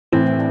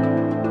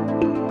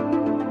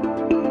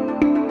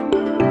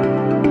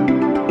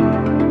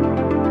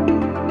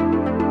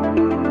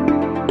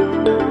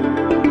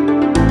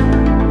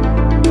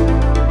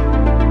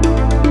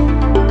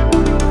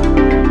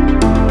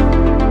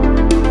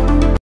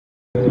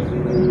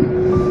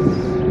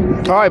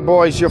All right,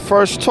 boys, your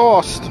first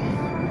toss.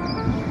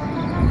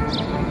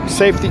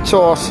 Safety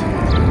toss.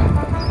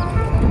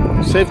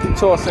 Safety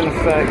toss in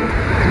effect.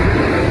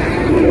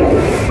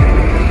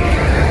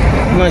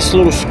 Nice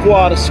little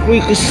squad of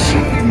squeakers.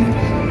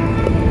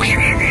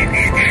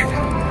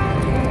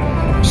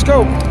 Let's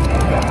go.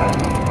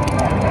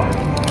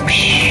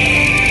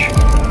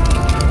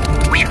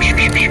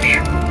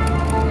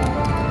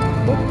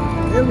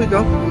 Here we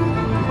go.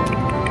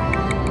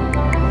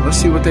 Let's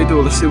see what they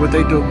do. Let's see what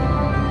they do.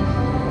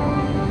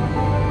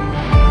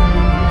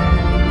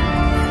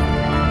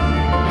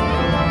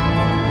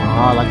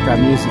 Oh, I like that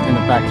music in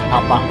the back,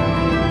 Papa.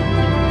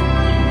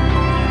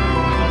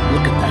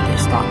 Look at that, they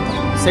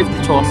stopped.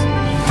 Safety toss.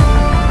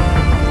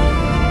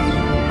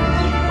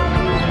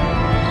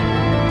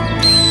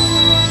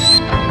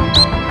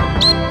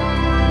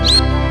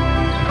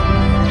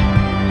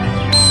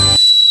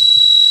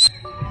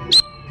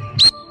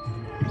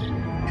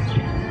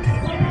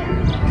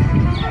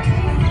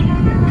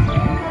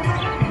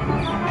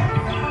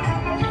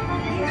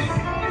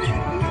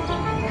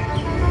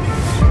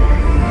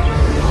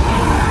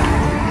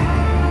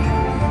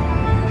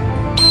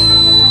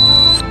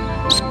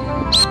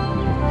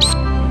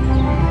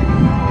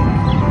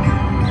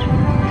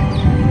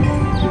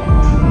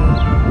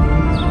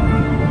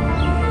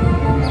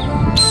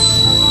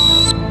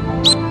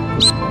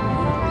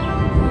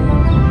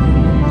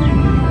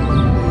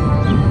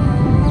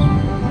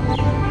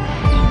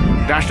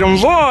 That's them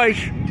boys.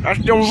 That's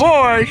them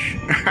boys.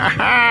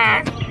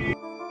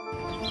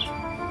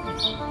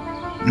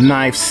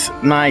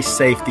 Nice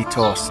safety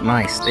toss.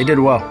 Nice. They did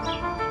well.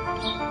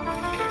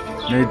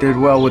 They did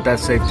well with that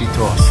safety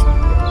toss.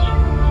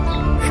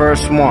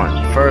 First one.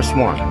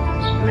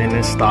 And then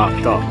it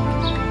stopped up.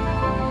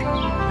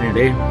 And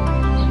they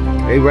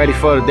ready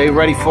for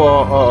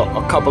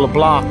a couple of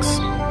blocks.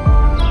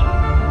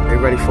 They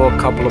ready for a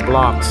couple of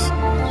blocks.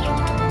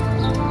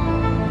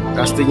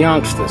 That's the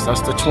youngsters.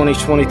 That's the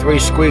 2023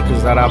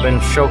 squeakers that I've been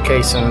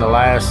showcasing the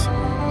last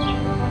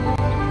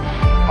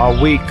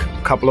week,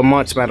 couple of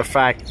months. Matter of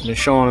fact, been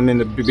showing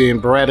them being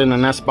bred in the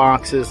nest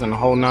boxes and the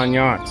whole 9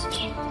 yards.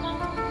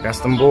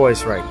 That's them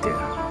boys right there.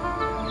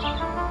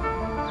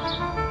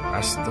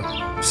 That's the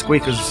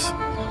squeakers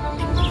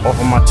off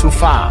of my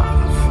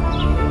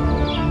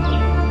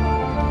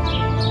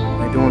 2.5.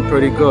 They're doing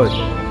pretty good.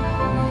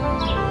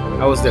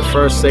 That was their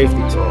first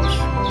safety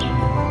toss.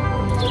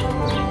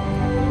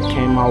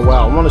 Came out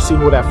well. I want to see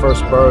who that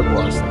first bird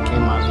was that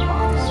came out of the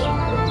box.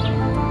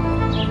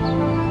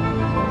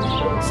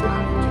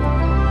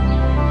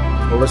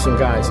 Well, listen,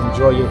 guys,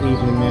 enjoy your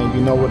evening, man.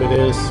 You know what it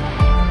is.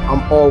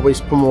 I'm always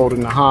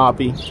promoting the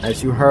hobby.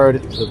 As you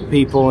heard the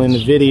people in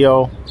the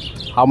video,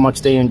 how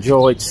much they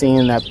enjoyed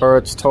seeing that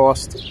birds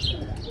tossed.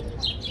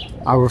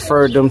 I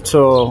referred them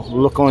to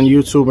look on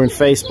YouTube and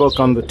Facebook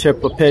on the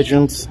Tippler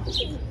pigeons.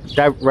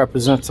 That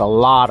represents a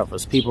lot of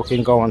us. People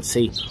can go and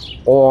see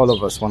all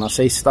of us when I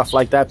say stuff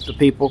like that to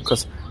people,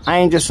 because I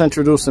ain't just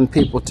introducing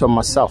people to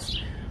myself.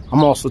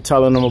 I'm also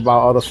telling them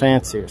about other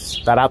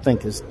fanciers that I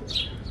think is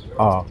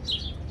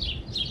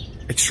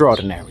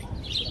extraordinary.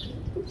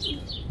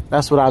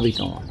 That's what I be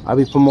doing. I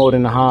be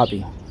promoting the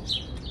hobby.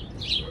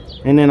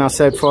 And then I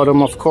said for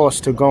them, of course,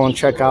 to go and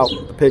check out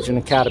the Pigeon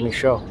Academy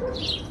show.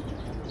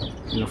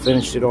 You know,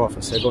 finished it off. I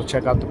said, go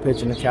check out the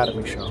Pigeon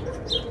Academy show.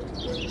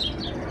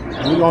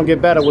 We're gonna get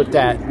better with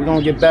that. We're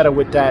gonna get better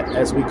with that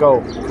as we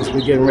go, because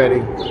we're getting ready.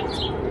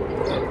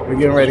 We're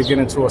getting ready to get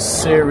into a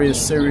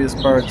serious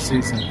bird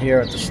season here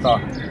at the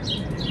start.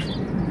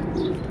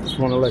 Just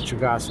want to let you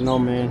guys know,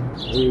 man.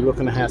 We're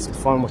looking to have some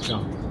fun with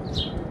y'all.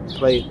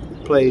 Play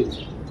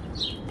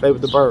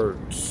with the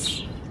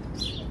birds.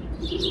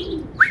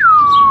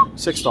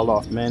 6 $6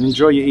 off, man.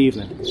 Enjoy your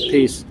evening.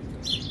 Peace.